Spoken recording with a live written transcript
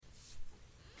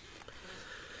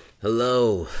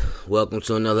Hello, welcome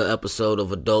to another episode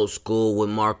of Adult School with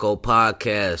Marco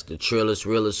Podcast, the trillest,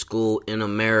 realest school in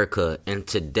America. And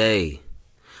today,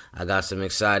 I got some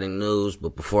exciting news,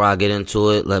 but before I get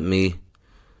into it, let me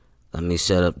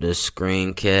set up this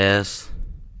screencast.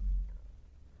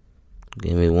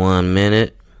 Give me 1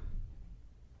 minute.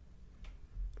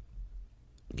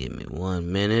 Give me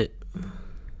 1 minute.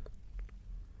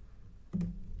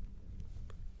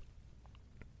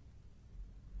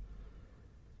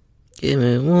 Give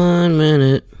me 1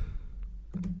 minute.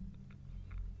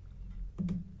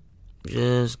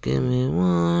 Just give me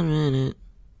 1 minute.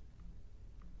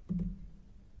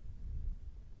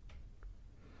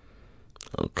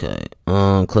 Okay.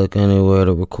 Click anywhere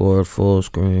to record full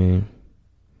screen.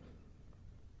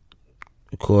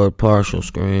 Record partial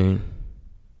screen.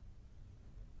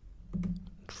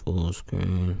 Full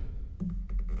screen.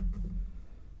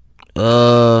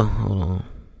 Hold on.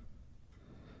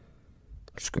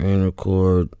 Screen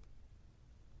record.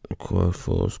 Record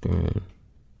full screen.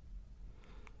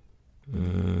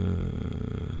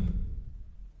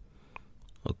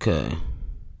 Okay.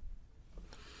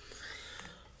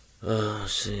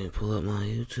 Let's see. Pull up my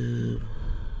YouTube.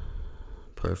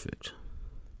 Perfect.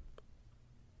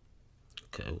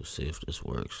 Okay, we'll see if this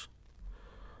works.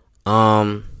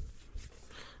 We'll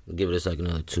give this like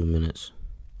another 2 minutes.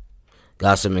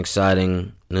 Got some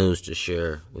exciting news to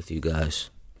share with you guys.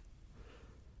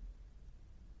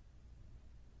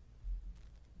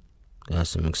 Got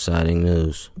some exciting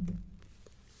news.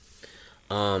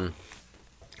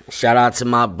 Shout out to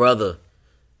my brother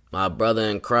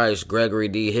in Christ, Gregory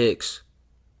D. Hicks.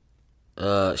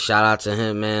 Shout out to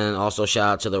him, man. Also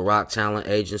shout out to the Rock Talent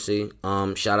Agency.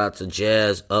 Shout out to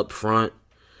Jazz Up Front.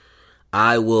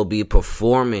 I will be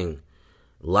performing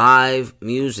live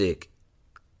music.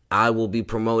 I will be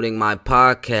promoting my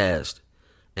podcast,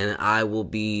 and I will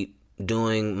be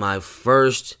doing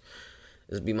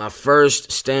this will be my first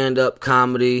stand-up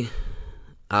comedy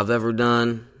I've ever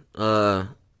done. So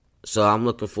I'm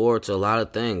looking forward to a lot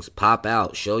of things. Pop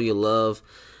out, show your love.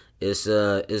 It's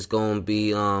gonna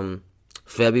be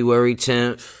February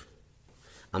 10th.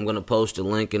 I'm gonna post a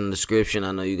link in the description.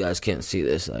 I know you guys can't see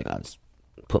this. Like, I just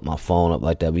put my phone up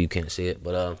like that, but you can't see it.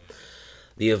 But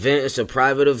the event is a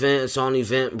private event. It's on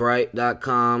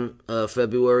Eventbrite.com.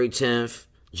 February 10th.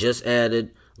 Just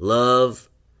added. Love,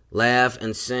 laugh,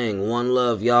 and sing. One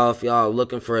love, y'all. If y'all are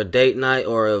looking for a date night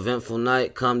or an eventful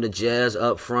night, come to Jazz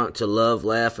Up Front to love,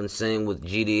 laugh, and sing with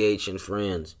GDH and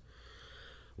friends.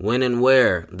 When and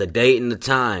where? The date and the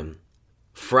time.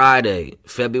 Friday,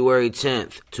 February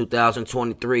 10th,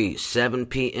 2023, 7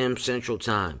 p.m. Central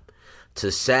Time. To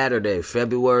Saturday,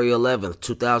 February 11th,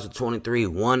 2023,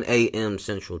 1 a.m.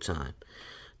 Central Time.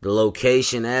 The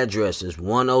location address is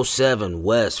 107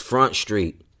 West Front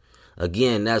Street.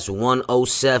 Again, that's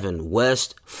 107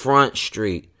 West Front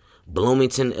Street,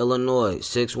 Bloomington, Illinois,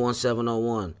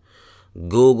 61701.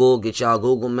 Google, get y'all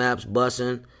Google Maps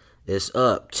bussing. It's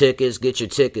up. Tickets, get your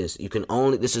tickets.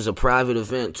 This is a private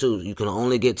event too. You can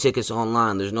only get tickets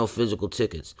online. There's no physical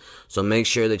tickets. So make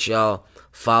sure that y'all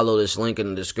follow this link in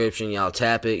the description. Y'all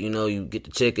tap it. You get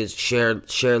the tickets, share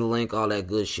the link, all that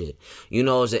good shit.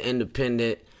 As an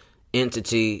independent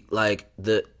entity, I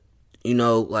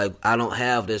don't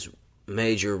have this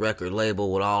major record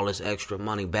label with all this extra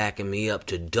money backing me up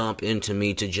to dump into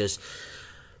me to just,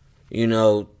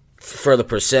 for the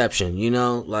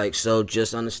perception, so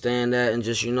just understand that and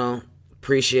just,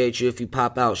 appreciate you if you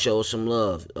pop out, show us some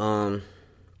love.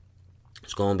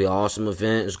 It's going to be an awesome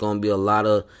event. It's going to be a lot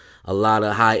of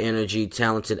high energy,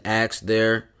 talented acts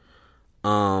there.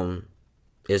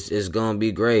 It's going to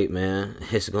be great, man.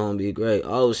 It's going to be great.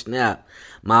 Oh, snap.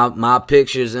 My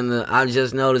pictures I'm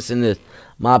just noticing this.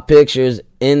 My pictures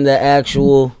in the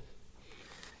actual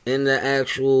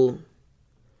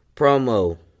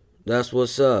promo. That's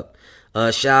what's up.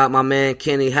 Shout out my man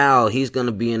Kenny Howell. He's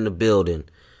gonna be in the building.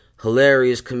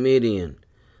 Hilarious comedian.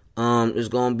 There's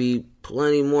gonna be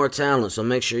plenty more talent, so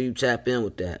make sure you tap in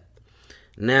with that.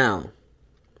 Now,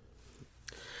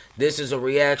 this is a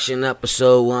reaction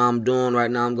episode. What I'm doing right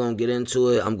now, I'm gonna get into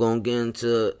it. I'm gonna get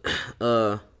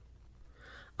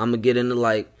into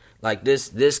like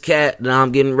this cat that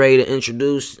I'm getting ready to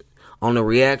introduce on the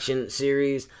reaction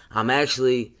series.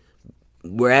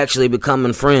 We're actually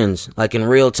becoming friends, like in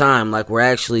real time. Like, we're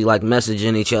actually like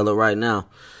messaging each other right now.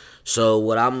 So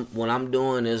what I'm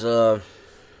doing is I'm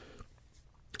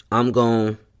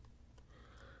gonna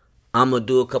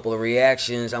do a couple of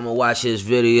reactions. I'm gonna watch a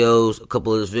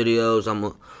couple of his videos.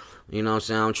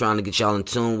 I'm trying to get y'all in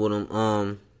tune with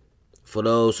him. For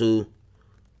those who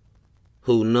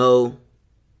know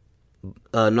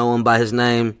him by his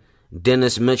name,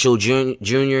 Dennis Mitchell Jr.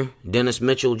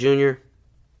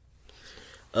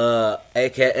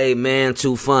 AKA Man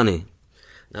Too Funny.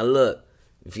 Now look,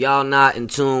 if y'all not in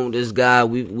tune with this guy,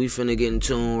 we finna get in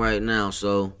tune right now.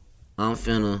 So I'm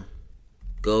finna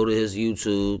go to his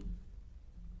YouTube.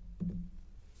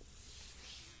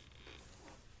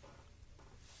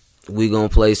 We gonna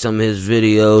play some of his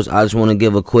videos. I just want to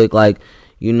give a quick,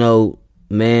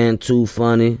 Man Too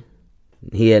Funny.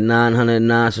 He had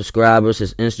 909 subscribers.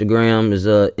 His Instagram is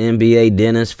NBA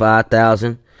Dennis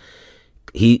 5000.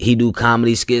 He do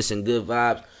comedy skits and good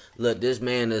vibes. Look, this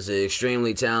man is an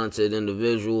extremely talented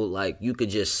individual. Like,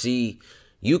 it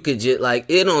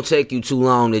don't take you too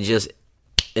long to just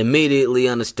immediately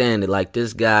understand it. Like,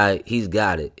 this guy, he's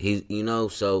got it.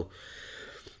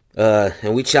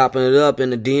 And we chopping it up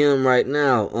in the DM right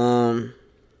now.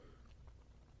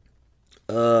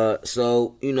 I'm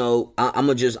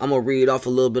gonna read off a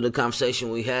little bit of the conversation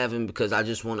we having because I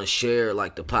just want to share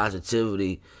the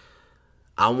positivity.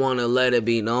 I want to let it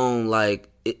be known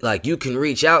you can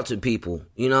reach out to people,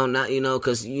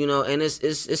 because and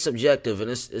it's subjective and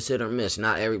it's hit or miss.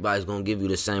 Not everybody's gonna give you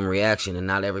the same reaction, and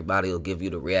not everybody will give you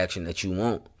the reaction that you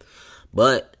want.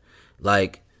 But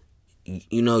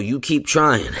you keep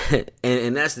trying,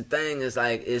 and that's the thing. Is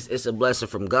it's a blessing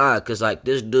from God, because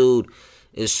this dude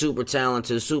is super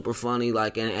talented, super funny,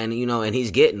 and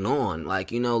he's getting on,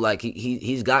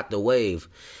 he's got the wave.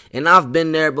 And I've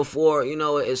been there before,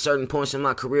 at certain points in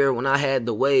my career when I had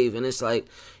the wave, and it's I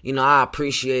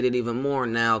appreciate it even more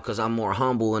now because I'm more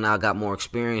humble and I got more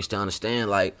experience to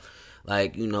understand,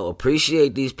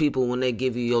 appreciate these people when they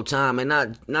give you your time,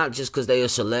 and not just because they a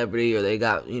celebrity or they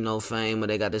got, fame or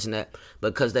they got this and that,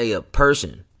 but because they a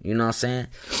person, you know what I'm saying?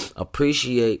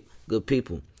 Appreciate good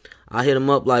people. I hit him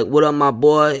up what up, my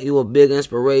boy? You a big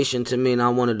inspiration to me, and I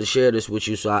wanted to share this with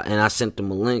you. So I sent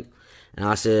him a link, and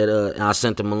I said, I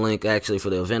sent him a link actually for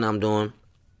the event I'm doing.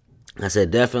 I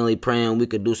said, definitely praying we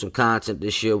could do some content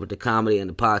this year with the comedy and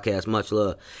the podcast. Much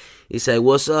love. He said,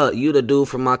 what's up? You the dude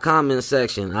from my comment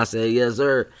section. I said, yes,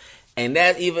 sir. And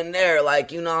that even there,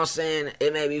 you know what I'm saying?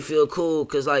 It made me feel cool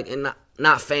because and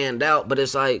not fanned out, but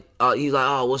it's he's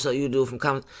oh, what's up? You dude from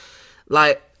comment?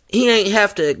 He ain't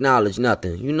have to acknowledge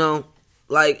nothing, and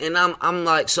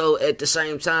I'm so at the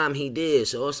same time he did,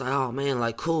 so it's oh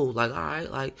man, cool, all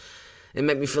right, it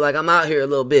made me feel like I'm out here a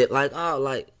little bit, not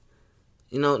on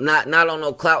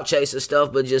no clout chaser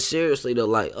stuff, but just seriously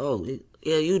though, oh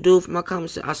yeah, you do for my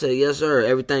comments. I said, yes sir,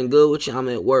 everything good with you? I'm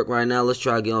at work right now, let's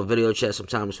try to get on video chat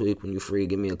sometime this week when you're free,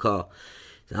 give me a call.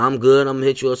 So, I'm good, I'm gonna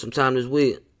hit you up sometime this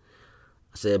week.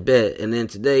 I said, bet. And then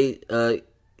today,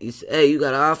 he said, hey, you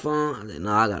got an iPhone? I said,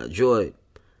 no, I got a Droid.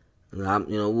 And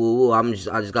woo. I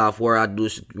just got off work. I do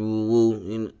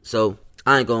woo. So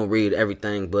I ain't gonna read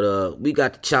everything, but we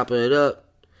got to chopping it up,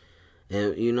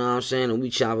 and you know what I'm saying. And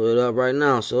we chopping it up right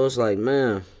now. So it's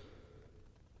man,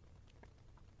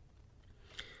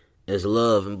 it's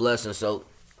love and blessing. So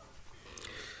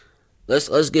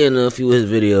let's get into a few of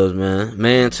his videos, man.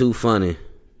 Man Too Funny.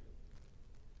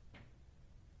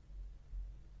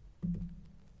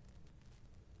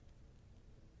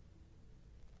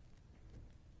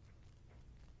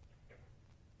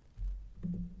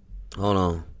 Hold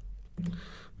on.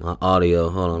 My audio.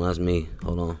 Hold on. That's me.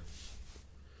 Hold on.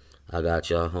 I got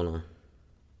y'all. Hold on.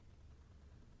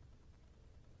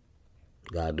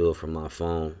 Gotta do it from my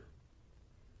phone.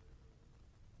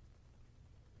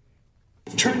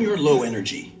 Turn your low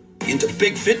energy into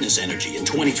big fitness energy in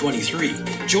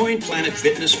 2023. Join Planet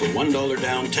Fitness for $1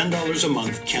 down, $10 a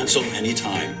month, cancel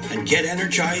anytime, and get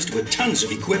energized with tons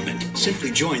of equipment.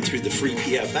 Simply join through the free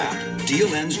PF app.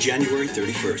 Deal ends January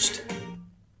 31st.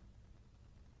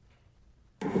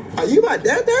 Are you my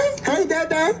dad? Hey,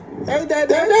 dad. Hey, dad.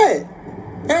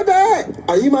 Hey, dad.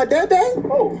 Are you my dad?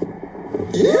 Oh.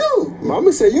 You.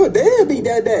 Mama said you a deadbeat,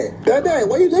 dad. Dad,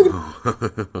 why you looking?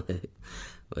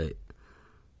 Wait.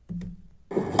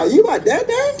 Are you my dad?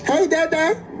 Hey, dad.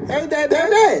 Hey, dad.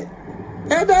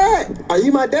 Hey, dad. Are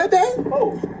you my dad?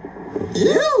 Oh.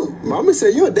 You. Mama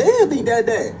said you a deadbeat, dad.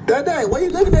 Dad, why you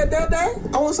looking at dad?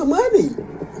 I want some money.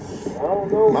 I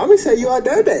don't know. Mommy said you are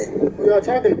dad. What y'all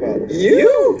talking about?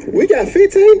 You. We got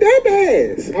 15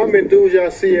 dads. How many dudes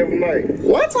y'all see every night?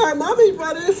 One time, mommy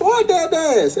brought in 4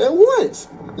 dads at once.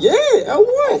 Yeah, at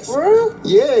once. Oh, for real?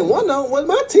 Yeah, one of them was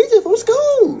my teacher from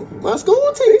school. My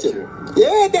school teacher.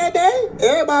 Yeah, dad.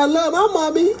 Everybody love my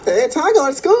mommy. Every time I go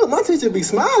to school, my teacher be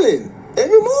smiling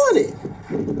every morning.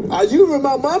 Are you with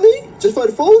my mommy just for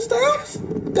the food stamps?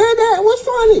 Dad, what's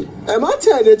funny? Am I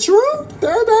telling the truth?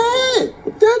 Dad.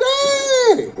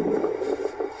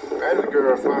 That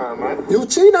girl fine, man. You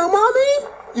cheat on mommy?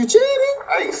 You cheating?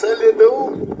 I ain't selling it, dude.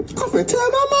 I'm finna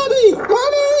tell my mommy.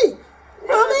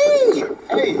 Mommy.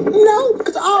 Hey. No,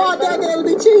 because all that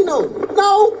be cheating on.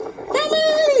 No.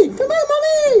 Mommy. Come here,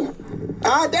 mommy.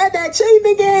 All that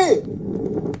cheating again.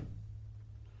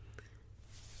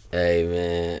 Hey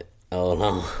man, hold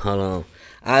on.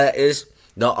 It's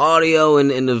the audio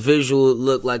and the visual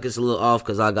look like it's a little off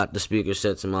because I got the speaker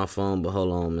set to my phone. But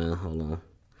hold on.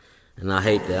 And I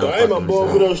hate that. I ain't my boy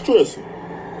over there stressing.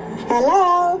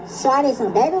 Hello, so I need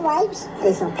some baby wipes, I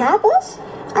need some pampers,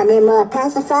 I need more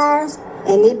pacifiers,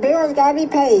 and these bills gotta be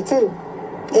paid too.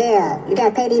 Yeah, you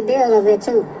gotta pay these bills over here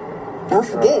too. Don't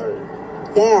forget.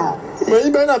 Yeah. Man,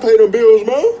 you better not pay them bills,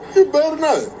 man. You better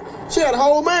not. She had a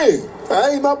whole man.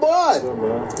 Hey, my boy.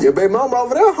 Your baby mama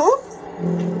over there, huh?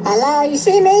 Hello, you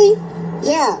see me?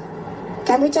 Yeah.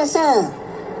 Come get your son.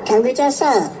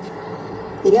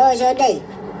 You know it's your day.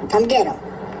 Come get him.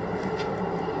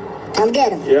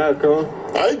 Yeah, I come.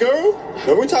 Hey, girl.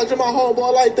 Don't we talk to my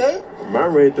homeboy like that?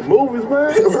 Man, ready the movies,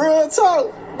 man. Real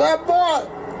talk. That boy.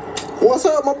 What's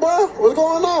up, my boy? What's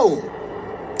going on?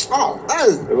 Oh,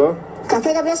 hey. Hello? Come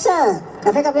pick up your son.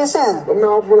 I'm finna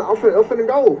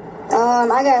go.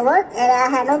 I got work and I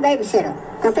had no babysitter.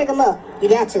 Come pick him up. You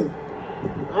got to.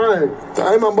 Alright.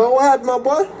 Hey, my boy. What happened, my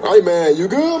boy? Hey, man. You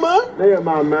good, man? Yeah,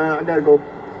 my man. I gotta go,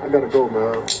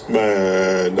 man.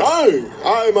 Man, hey.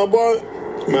 Hey, my boy.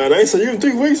 Man, I ain't seen you in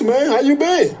 3 weeks, man. How you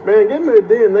been? Man, give me a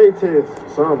DNA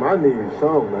test. Something. I need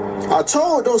something, man. I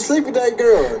told you, don't sleep with that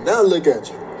girl. Now look at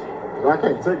you. I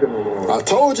can't take it no more. I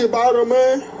told you about her,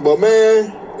 man. But,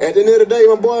 man, at the end of the day,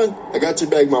 my boy, I got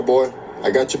your back, my boy. I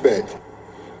got your back.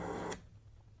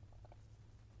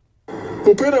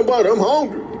 Who peanut butter? I'm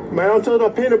hungry. Man, I'm telling you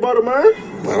peanut butter, man.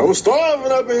 Man, I'm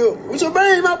starving up in here. What you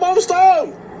mean, my boy? I'm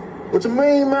starving. What you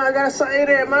mean, man? I gotta say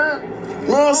that, man.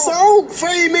 Man, so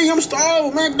feed me. I'm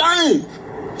starving, man. Dang.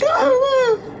 God,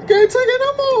 man. Can't take it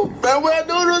no more. Man, where I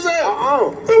do this at?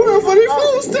 Man, where for these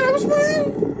food stamps,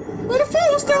 man? Where the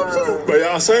food stamps at? Man,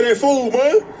 y'all say that food,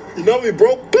 man. You know we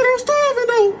broke, but I'm starving,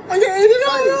 though. I can't eat it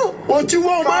all. What you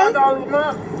want, man? $5,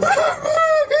 man. I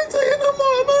can't take it no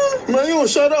more, man. Man, you don't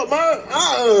shut up, man.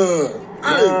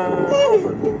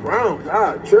 Move around.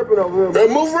 God, tripping over here.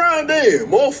 Man, move around then.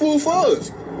 More food for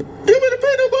us. Give me the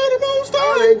peanut butter, man. I'm I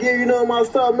starving. ain't give you none of my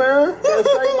stuff, man. Gotta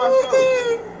save my stuff.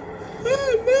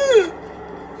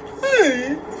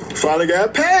 Hey. Finally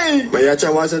got paid. Man, y'all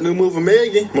trying to watch that new movie,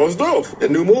 Megan? Most dope.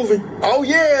 That new movie. Oh,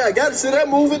 yeah. I got to see that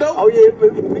movie, though. Oh, yeah.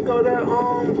 We go there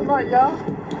tonight, y'all.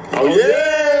 Oh,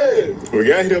 yeah. We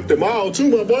got hit up the mall, too,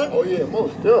 my boy. Oh, yeah.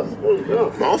 Most stuff.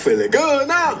 Man, I'm feeling good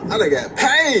now. I done got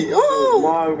paid. Oh.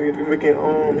 Tomorrow we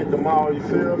can hit the mall, you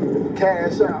feel me?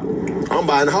 Cash out. I'm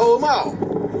buying the whole mall.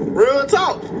 Real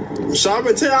talk.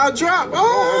 Shopping till I drop.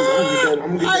 Oh.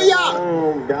 I'm Hey, getting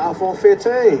y'all. the iPhone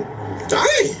 15.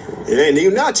 Dang. It ain't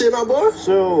even out yet, my boy.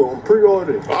 So, I'm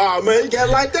pre-ordered. Oh, man, you got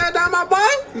it like that, down, my boy?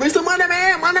 Mr. Money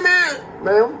Man.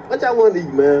 Man, what y'all want to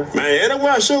eat, man? Man,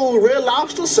 anywhere, shoot, Red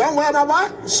Lobster, somewhere, my boy.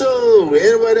 Shoot,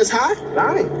 anywhere that's high.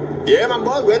 Dang. Yeah, my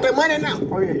boy, we got that money now.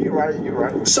 Oh, yeah, you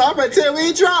right. Shop until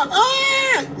we drop.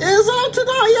 Oh, yeah, it's up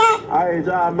tonight, y'all. All right,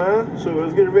 y'all, man. So,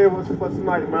 let's get ready for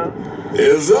tonight, man.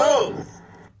 It's up.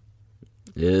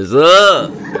 It's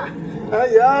up.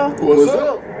 Hey, y'all. What's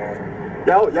up?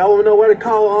 Y'all want to know what to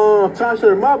call Tasha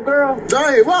the mop girl?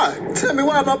 Dang, why? Tell me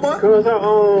why, my boy. Cause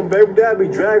her baby dad be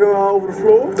dragging her all over the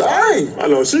floor. Dang. I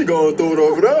know she going through it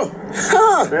over there.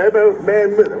 Huh.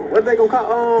 Man, what they gonna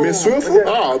call Miss Swiftler?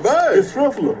 Oh, man.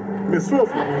 Miss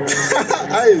Swiftler.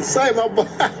 Hey, say, my boy.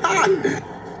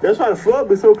 That's why the floor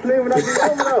be so clean when I be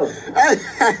over there.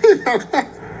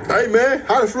 Hey, man,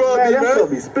 how the floor Man, be, that man? floor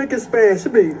be spick and span. She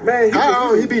be, man.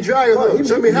 How he be dragging her?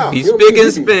 Show me how. He's big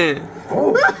and spin.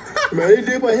 Man, he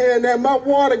dip her hair in that mop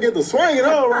water, get the swinging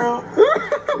all around.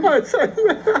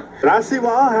 And I see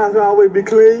why our house always be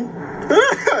clean.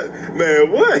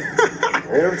 Man, what?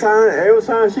 Every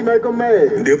time she make them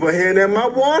mad. Dip her hair in that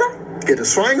mop water, get the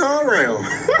swing her around.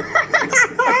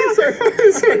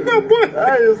 Say, my boy.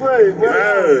 I ain't say,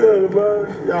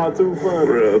 man. Y'all too funny.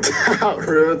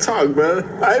 Real talk, man.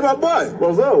 Hey, my boy.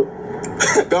 What's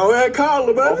up? Go ahead and call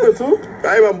her, man. I'm too.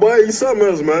 Hey, my boy, you something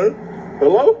else, man.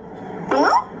 Hello?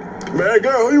 Man,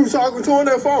 girl, who you talking to on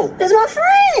that phone? It's my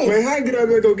friend. Man, how you get up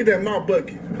there and go get that mop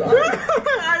bucket?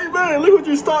 Hey, man, look what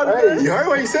you started, Hey. man. You heard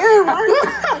what he said,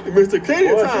 right? Mr.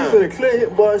 Cleaning Boy, time. she finna clean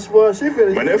it, boy, she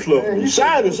finna. Man, that floor Man,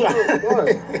 shining.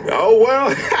 Boy, Oh,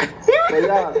 well.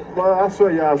 I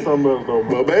swear y'all something else though,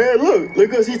 bro. But, man,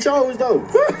 look what she chose, though.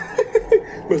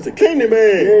 Mr. Kingdom,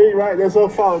 man. Yeah, you right. That's her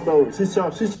fault though. She.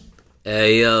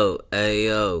 Hey yo,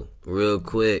 real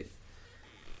quick.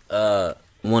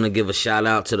 want to give a shout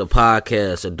out to the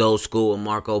podcast, Adult School with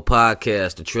Marco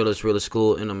Podcast, the trillest, realest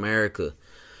school in America.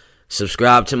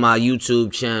 Subscribe to my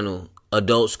YouTube channel,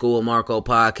 Adult School with Marco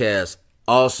Podcast.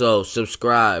 Also,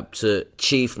 subscribe to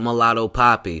Chief Mulatto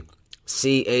Poppy,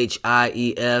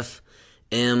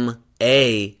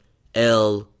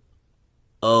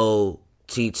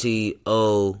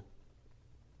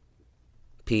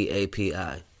 ChifMalottoPapi.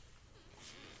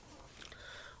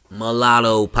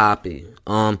 Mulatto Poppy.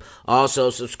 Also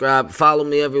subscribe, follow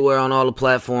me everywhere on all the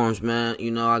platforms, man.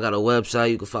 You know, I got a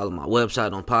website. You can follow my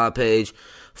website on Pod Page.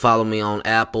 Follow me on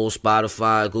Apple,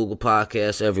 Spotify, Google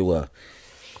Podcasts, everywhere.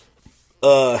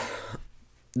 The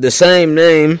same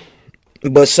name,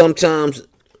 but sometimes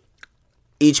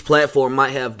each platform might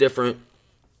have a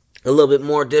little bit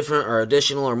more different or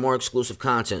additional or more exclusive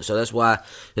content. So that's why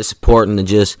it's important to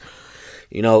just,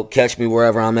 catch me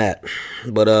wherever I'm at.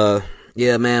 But,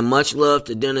 yeah, man, much love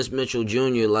to Dennis Mitchell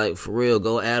Jr. Like, for real,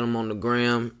 go add him on the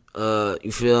gram.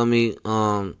 You feel me?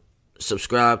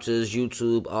 Subscribe to his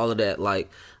YouTube, all of that.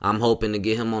 Like, I'm hoping to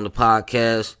get him on the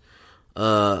podcast.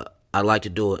 I'd like to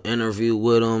do an interview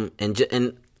with him. And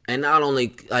not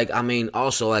only,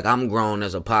 also, I'm grown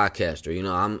as a podcaster.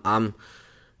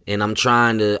 I'm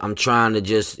trying to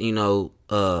just, I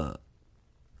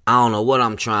don't know what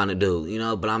I'm trying to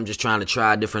do, but I'm just trying to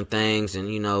try different things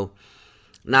and,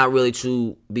 not really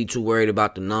be too worried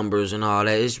about the numbers and all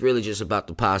that. It's really just about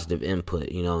the positive input,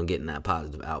 and getting that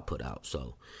positive output out.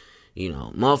 So,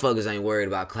 motherfuckers ain't worried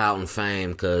about clout and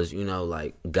fame because,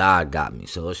 God got me.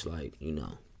 So it's like,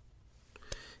 and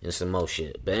some more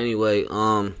shit. But anyway,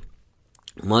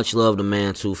 much love to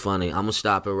Man Too Funny. I'm gonna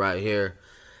stop it right here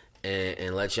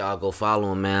and let y'all go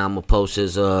follow him, man. I'm gonna post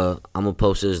his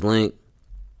link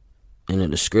in the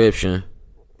description.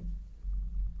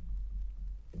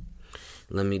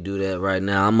 Let me do that right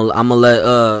now. I'm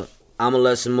gonna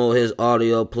let some more of his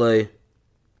audio play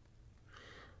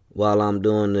while I'm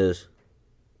doing this.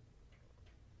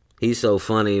 He's so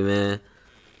funny, man.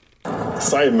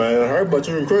 Say, man, I heard about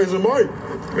you and Crazy Mike.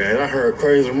 Man, I heard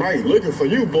Crazy Mike looking for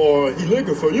you, boy. He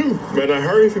looking for you. Man, I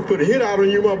heard if he put a hit out on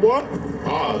you, my boy.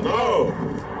 Oh, no.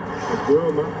 What's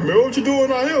good, man? Man, what you doing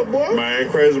out here, boy? Man,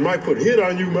 Crazy Mike put a hit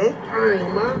on you, man. I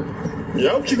ain't, man.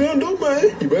 Yeah, what you gonna do,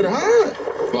 man? You better hide.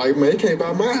 Like, man, he came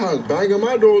by my house, banging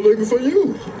my door looking for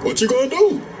you. What you gonna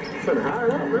do? Better hide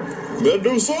up, man. Better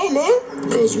do something, man.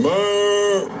 Cause,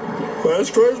 man,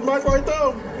 that's Crazy Mike right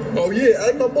there. Oh, yeah,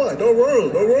 hey, my boy, don't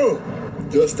run.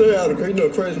 Just stay out of the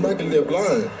Crazy Mike can live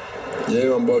blind.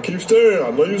 Yeah, my boy, keep staring. I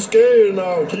know you scared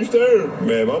now. Keep staring.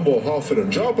 Man, my boy Hawk finna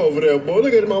drop over there, boy.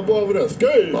 Look at my boy over there,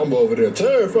 scared. My boy over there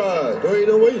terrified. Don't even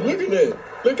know what you looking at.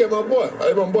 Look at my boy.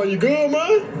 Hey, my boy, you good,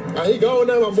 man? Hey, he gone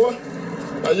now, my boy.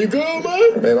 Are you good,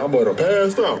 man? Man, my boy done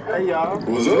passed out. Hey, y'all.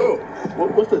 What's up?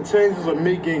 What's the chances of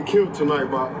me getting killed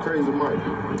tonight by Crazy Mike?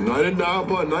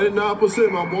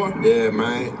 99%, my boy. Yeah,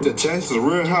 man. The chances are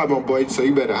real high, my boy. So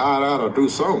you better hide out or do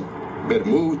something. Better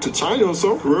move to China or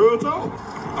something. Real talk.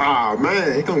 Ah,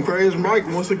 man, here come Crazy Mike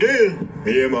once again.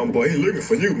 Yeah, my boy, he looking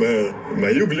for you, man.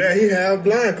 Man, you glad he have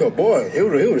blind, cause boy, he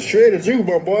would've shredded you,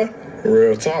 my boy.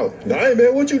 Real talk. Nah, hey,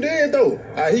 man, what you did, though?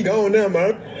 He gone now,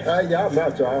 man. Hey, y'all, I'm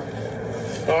out, y'all.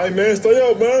 All right, man,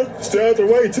 stay up, man. Stay out the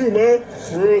way, too, man.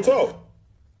 Real talk.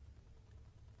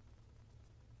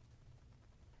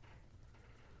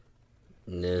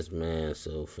 This man's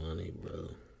so funny, bro.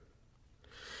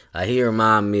 He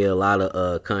remind me a lot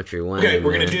of Country Wayne. Okay,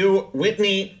 we're gonna do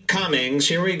Whitney Cummings.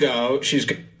 Here we go.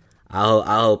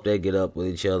 I hope they get up with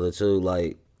each other too.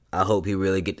 Like, I hope he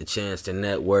really get the chance to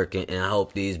network, and I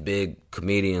hope these big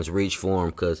comedians reach for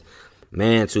him. Cause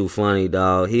Man Too Funny,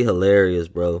 dog. He hilarious,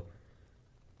 bro.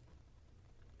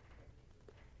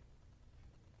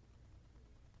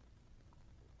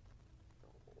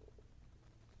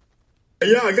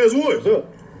 Hey, y'all, guess what? What's up?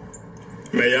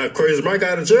 Man, y'all Crazy Mike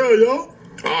out of jail, y'all.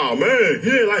 Oh, man, he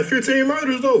had like 15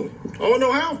 murders, though. I don't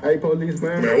know how. Hey, police,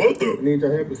 man. Man, what the? Need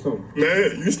your help with something.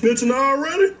 Man, you snitching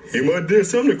already? He must did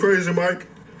something to Crazy Mike.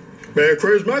 Man,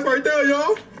 Crazy Mike right there,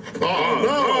 y'all.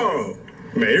 Oh,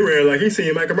 no. Man, he ran like he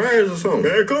seen Michael Myers or something.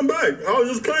 Man, come back. I was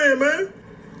just playing, man.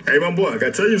 Hey, my boy, I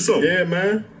gotta tell you something. Yeah,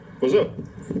 man. What's up?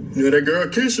 You know that girl,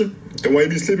 Keisha? The one you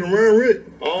be sleeping around with?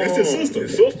 That's his sister.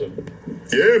 His sister?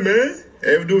 Yeah, man.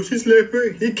 Every dude she slept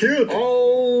with, he killed her.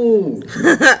 Oh.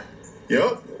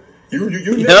 Yup. You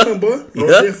next, my boy. Don't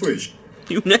get fish.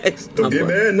 You next. Don't get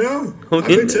mad now. I've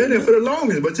been telling that for the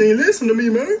longest, but you ain't listen to me,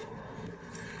 man.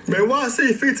 Man, why I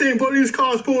see 15 police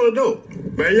cars pulled up?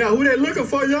 Man, y'all, who they looking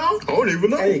for, y'all? I don't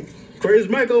even know. Hey, Crazy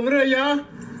Mike over there, y'all.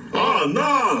 Oh,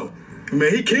 no.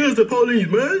 Man, he kills the police,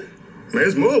 man. Man,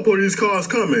 there's more police cars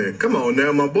coming. Come on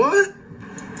now, my boy.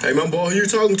 Hey, my boy, who you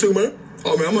talking to, man?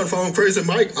 Oh, man, I'm on the phone with Crazy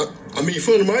Mike. I mean,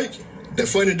 Funny Mike. That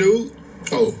funny dude.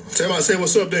 Oh, tell him I said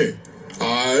what's up then.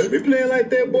 All right. We playing like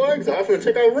that, boy, because I'm finna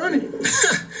check out running.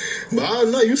 But I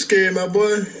don't know. You scared, my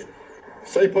boy.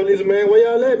 Say, police man, where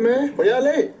y'all at, man? Where y'all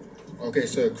at? Okay,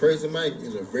 sir, Crazy Mike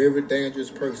is a very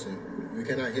dangerous person. We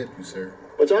cannot help you, sir.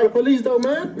 But y'all the police, though,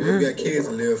 man? We got kids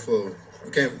to live for. We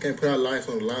can't put our life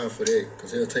on the line for that,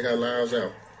 because he'll take our lives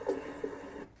out.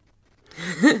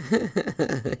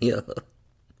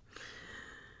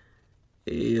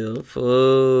 Yo,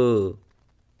 fool.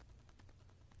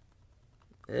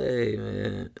 Hey,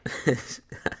 man.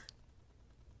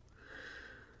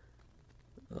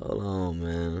 Hold on,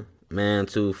 man. Man,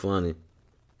 too funny.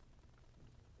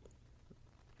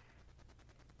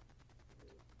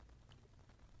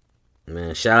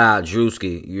 Man, shout out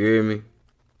Drewski. You hear me?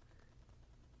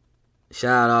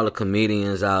 Shout out all the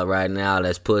comedians out right now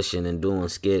that's pushing and doing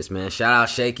skits, man. Shout out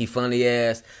Shaky Funny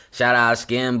Ass. Shout out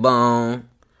Skin Bone.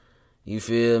 You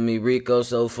feel me? Rico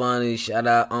So Funny. Shout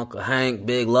out Uncle Hank.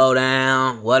 Big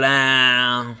Lowdown. What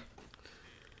down?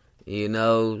 You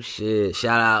know, shit.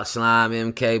 Shout out Slime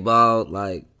MK Ball.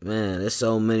 Like, man, there's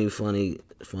so many funny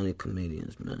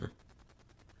comedians, man.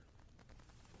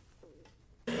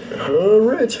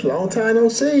 Rich, long time no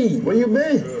see. Where you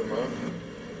been? Good, man.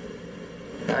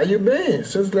 How you been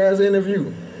since the last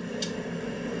interview?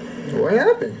 What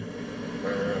happened?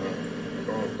 Man,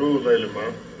 going through lately,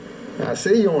 man. I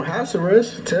see you on house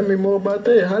arrest. Tell me more about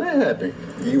that. How that happened?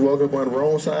 You woke up on the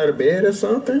wrong side of the bed or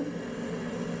something?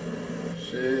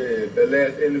 Shit, that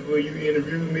last interview you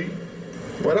interviewed me,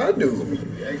 What I do?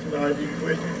 you asked me all these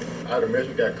questions. I the mess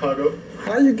got caught up.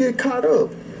 How you get caught up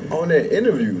on that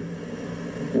interview?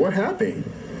 What happened?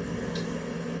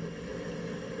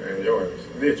 Man, yo, it's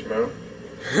snitch, man.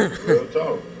 Real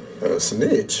talk. A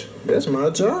snitch. That's my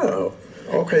job.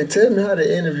 Okay, tell me how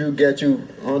the interview got you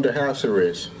under house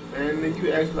arrest. Man, then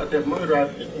you asked about that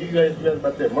murder. You asked me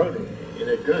about that murder and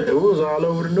that gun. It was all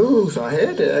over the news. I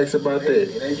had to ask about And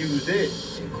that. they used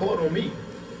that in court on me.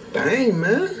 Dang,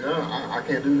 man. No, I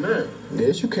can't do nothing.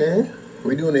 Yes, you can.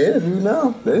 We doing the interview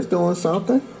now. That's doing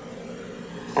something.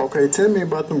 Okay, tell me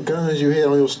about them guns you had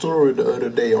on your story the other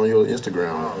day on your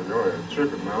Instagram. Oh, no, it's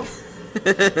tripping, man.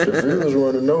 The viewers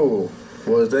want to know,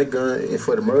 was that gun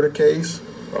for the murder case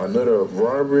or another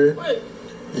robbery? What?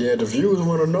 Yeah, the viewers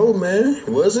want to know, man.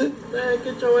 Was it? Man,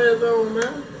 get your ass on,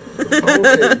 man.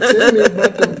 Okay, tell me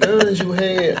about them guns you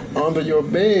had under your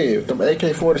bed, them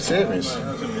AK-47s.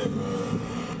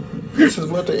 This is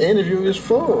what the interview is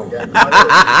for.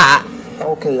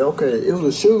 Okay. It was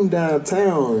a shooting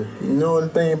downtown. You know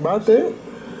anything about that?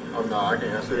 Oh, no, I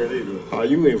can't answer that either. Are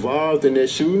you involved in that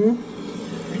shooting?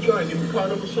 You trying to get me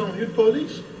caught up with something? You the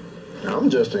police? I'm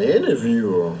just an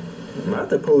interviewer, not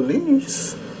the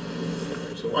police.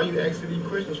 So why you asking these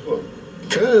questions for?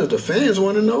 Cause the fans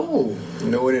want to know. You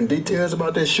know any details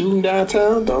about that shooting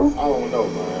downtown, though? I don't know,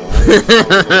 man.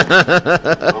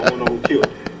 I don't know who killed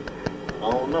him. I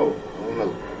don't know.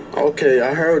 Okay,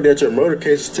 I heard that your murder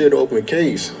case is still the open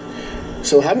case.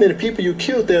 So how many people you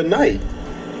killed that night?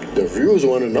 The viewers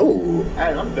want to know.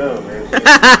 Hey, I'm done, man.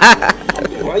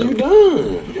 Why you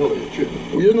done? Yo, you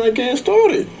tripping. We just not getting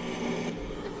started.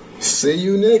 See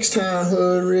you next time,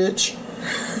 Hood Rich.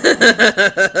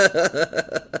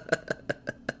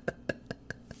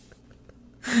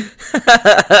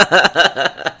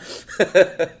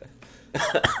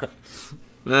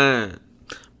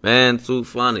 Man, too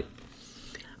funny.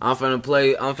 I'm finna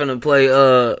play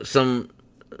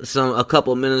a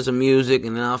couple minutes of music,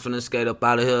 and then I'm finna skate up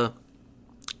out of here.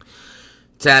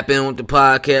 Tap in with the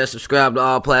podcast, subscribe to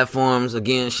all platforms.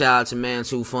 Again, shout out to Man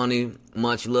Too Funny.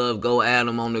 Much love. Go at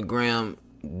him on the gram.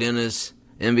 Dennis,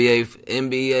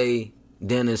 NBA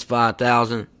Dennis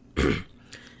 5000.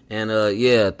 And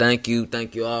yeah, thank you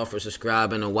all for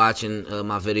subscribing and watching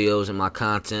my videos and my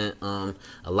content. A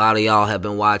lot of y'all have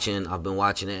been watching. I've been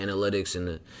watching the analytics and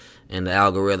the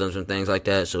algorithms and things like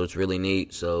that, so it's really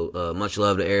neat. So much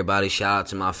love to everybody. Shout out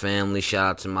to my family. Shout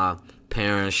out to my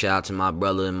parents. Shout out to my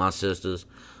brother and my sisters.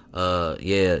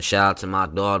 Yeah, shout out to my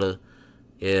daughter.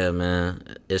 Yeah,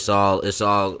 man, it's all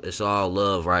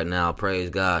love right now. Praise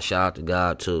God. Shout out to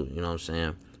God too. You know what I'm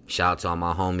saying? Shout out to all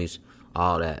my homies,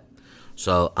 all that.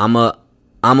 So I'ma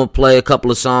play a couple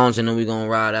of songs and then we gonna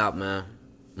ride out, man.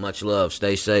 Much love.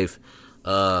 Stay safe.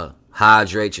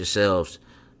 Hydrate yourselves.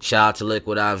 Shout out to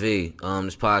Liquid IV.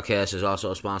 This podcast is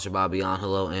also sponsored by Beyond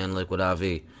Hello and Liquid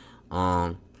IV.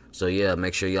 So yeah,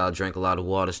 make sure y'all drink a lot of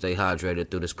water, stay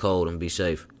hydrated through this cold, and be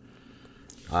safe.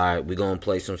 Alright, we gonna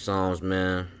play some songs,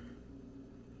 man.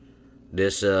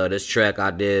 This track I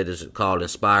did is called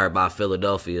Inspired by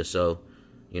Philadelphia, so,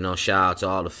 you know, shout out to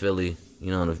all the Philly, you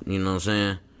know what I'm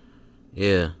saying?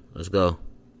 Yeah, let's go.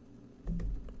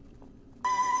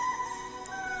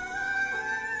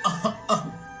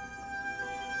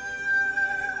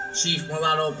 Chief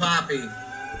Mulatto Poppy,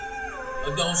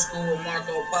 Adult School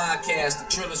Marco Podcast, the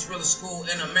trillest school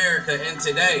in America, and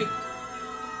today.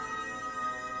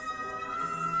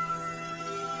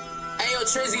 Hey, yo,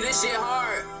 Trizzy, this shit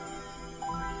hard.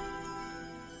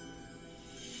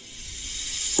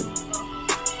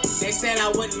 They said I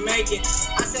wouldn't make it.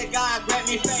 I said, God, grant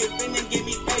me faith and then give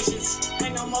me patience.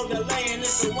 Ain't no more delaying,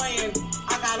 it's a weighing.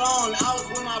 I got on, I was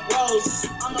with my bros.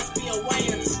 I must be a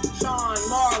Wayans. Sean,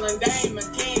 Marlon, Dame, and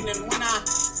Keenan. When I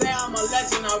say I'm a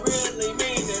legend, I really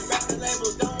mean it. Record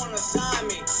labels don't want to sign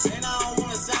me. And I don't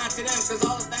want to sign to them, cause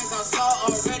all the things I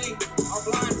saw already are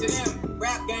blind to them.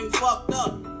 Rap game fucked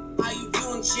up. How you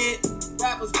doing shit?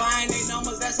 Rappers buying their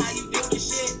numbers, that's how you do the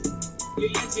shit.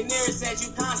 Your engineer said you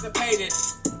constipated.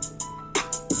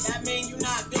 That mean you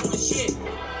not doing shit.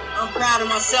 I'm proud of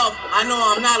myself. I know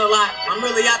I'm not a lot. I'm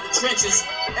really out the trenches.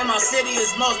 And my city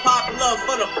is most popular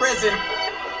for the prison.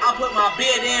 I put my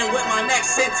bid in with my next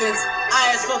sentence.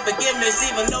 I ask for forgiveness,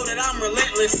 even though that I'm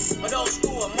relentless. But old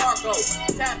school of Marco,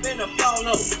 tap in the flow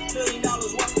note. $1 billion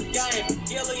worth of game,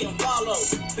 Gilly and Wallow.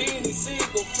 Beanie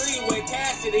Siegel, Freeway,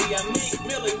 Cassidy, and Meek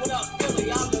Millie. What up,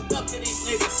 Philly? I look up to these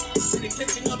niggas. In the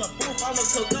kitchen of the booth, I'ma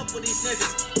cook up with these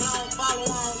niggas. When I don't follow,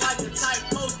 I don't like the type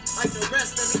post like the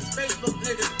rest of these Facebook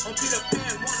niggas. On Peter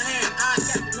Pan, one hand, I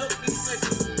got to hook these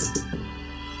niggas.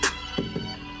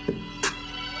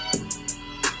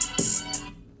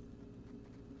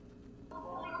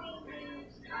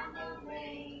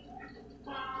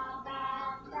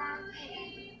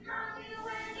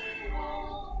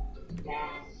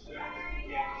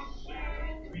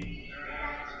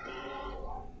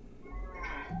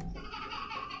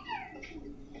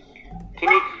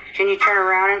 Can you turn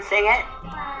around and sing it?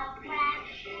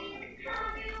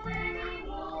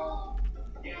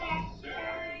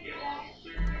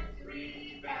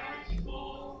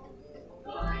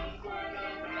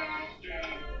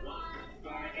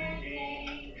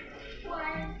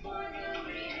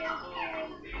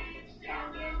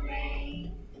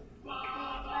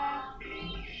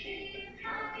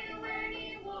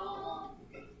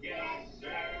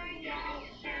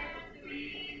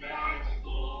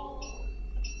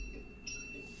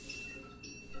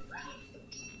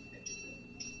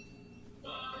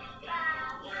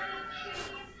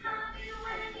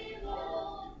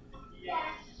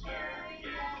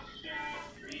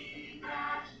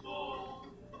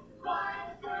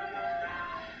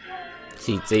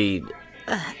 CT.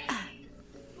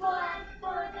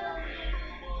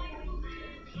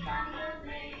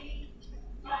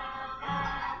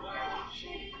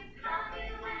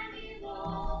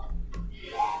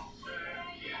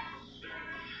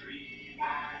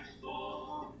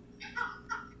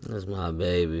 That's my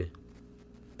baby.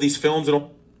 These films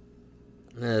that'll.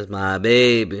 That's my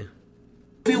baby.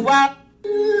 Right.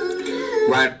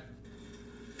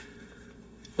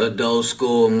 Adult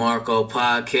School Marco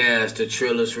Podcast, the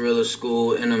trillest, realest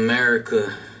school in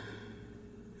America.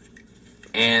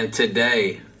 And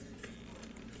today,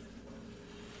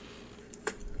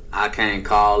 I can't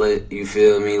call it, you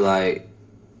feel me, like,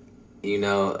 you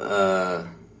know,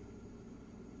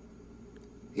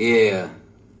 yeah,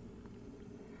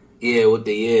 with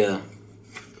the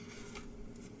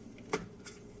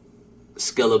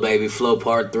Skilla Baby Flow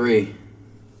Part 3.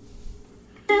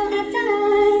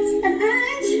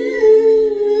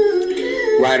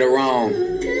 Right or wrong?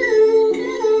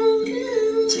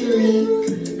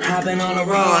 I've been on a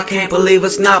roll, I can't believe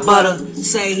it's not butter.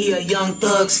 Say he a young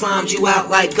thug, slimed you out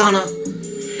like Gunna.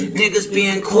 Niggas be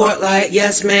in court like,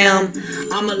 yes ma'am.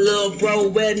 I'm a little bro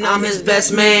wedding, I'm his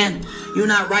best man. You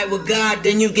not right with God,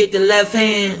 then you get the left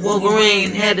hand.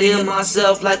 Wolverine, had to heal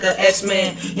myself like an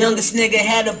X-Man. Youngest nigga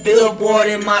had a billboard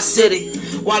in my city.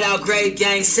 White out grade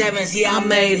gang 7s, yeah, I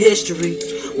made history.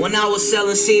 When I was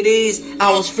selling CDs,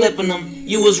 I was flipping them.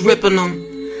 You was ripping them.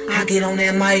 I get on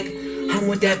that mic, I'm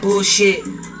with that bullshit.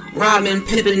 Rhyming,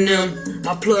 pimping them.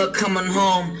 My plug coming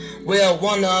home. Well,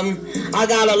 one of them. I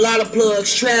got a lot of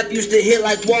plugs. Trap used to hit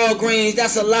like Walgreens.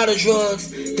 That's a lot of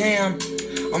drugs. Damn.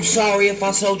 I'm sorry if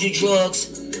I sold you drugs.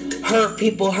 Hurt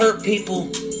people.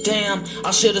 Damn,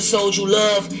 I should've sold you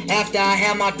love. After I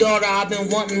had my daughter, I've been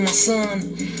wanting my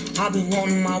son. I've been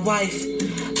wanting my wife.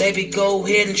 Baby, go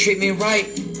ahead and treat me right.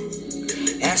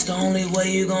 That's the only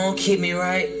way you gon' keep me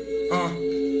right.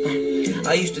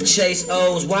 I used to chase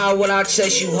O's. Why would I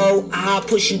chase you, ho? I'll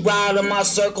push you out of my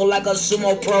circle like a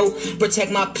sumo pro.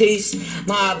 Protect my peace.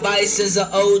 My advice is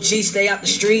a OG, stay out the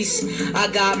streets.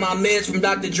 I got my meds from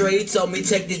Dr. Dre. He told me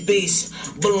take this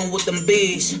beast. Bullin' with them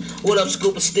bees. What up,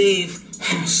 Scuba Steve?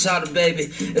 Shout out, baby,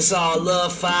 it's all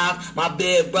love 5. My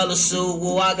big brother Sue,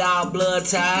 woo, I got blood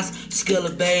ties.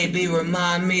 Skilla, baby,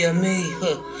 remind me of me.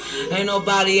 Ain't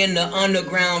nobody in the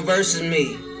underground versus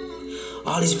me.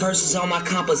 All these verses on my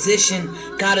composition,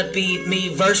 gotta be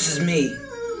me versus me.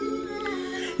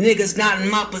 Niggas not in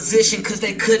my position cause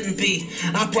they couldn't be.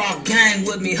 I brought gang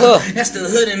with me, that's the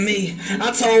hood in me.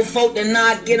 I told folk to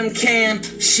not get them canned.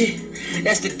 Shit,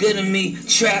 that's the good in me.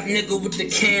 Trap nigga with the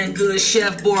can, good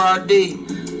Chef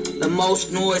Boyardee. The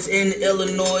most noise in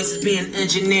Illinois is being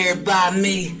engineered by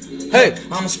me. Hey,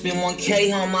 I'ma spend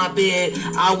 1K on my bed.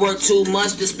 I work too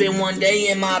much to spend 1 day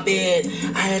in my bed.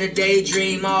 I had a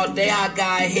daydream all day, I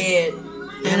got ahead.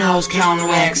 And I was counting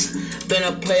racks. Been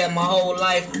a player my whole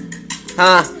life.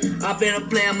 I've been a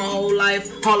player my whole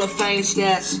life. Hall of Fame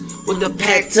stats. With the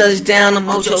pack touchdown, I'm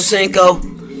Ocho Cinco.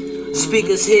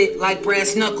 Speakers hit like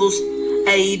brass knuckles.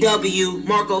 AEW,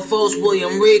 Marco Foss,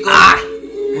 William Regal.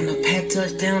 When the pack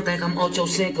touchdown, think I'm Ocho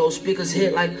Cinco. Speakers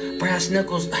hit like brass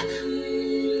knuckles.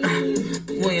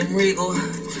 William Regal.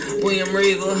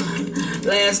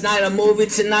 Last night a movie,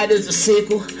 tonight is a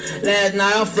sequel. Last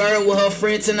night I'm flirting with her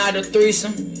friend, tonight a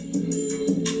threesome.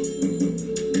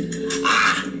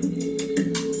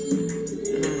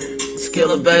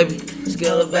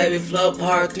 Skilla baby, flow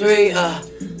part 3.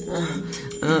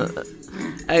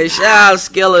 Hey, shout out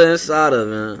Skilla inside of,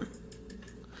 man.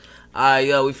 Alright,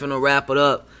 yo, we finna wrap it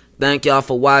up. Thank y'all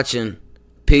for watching.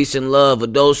 Peace and love.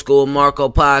 Adult School Marco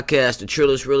Podcast, the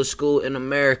trillest, realest school in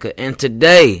America. And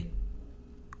today,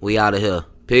 we out of here.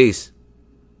 Peace.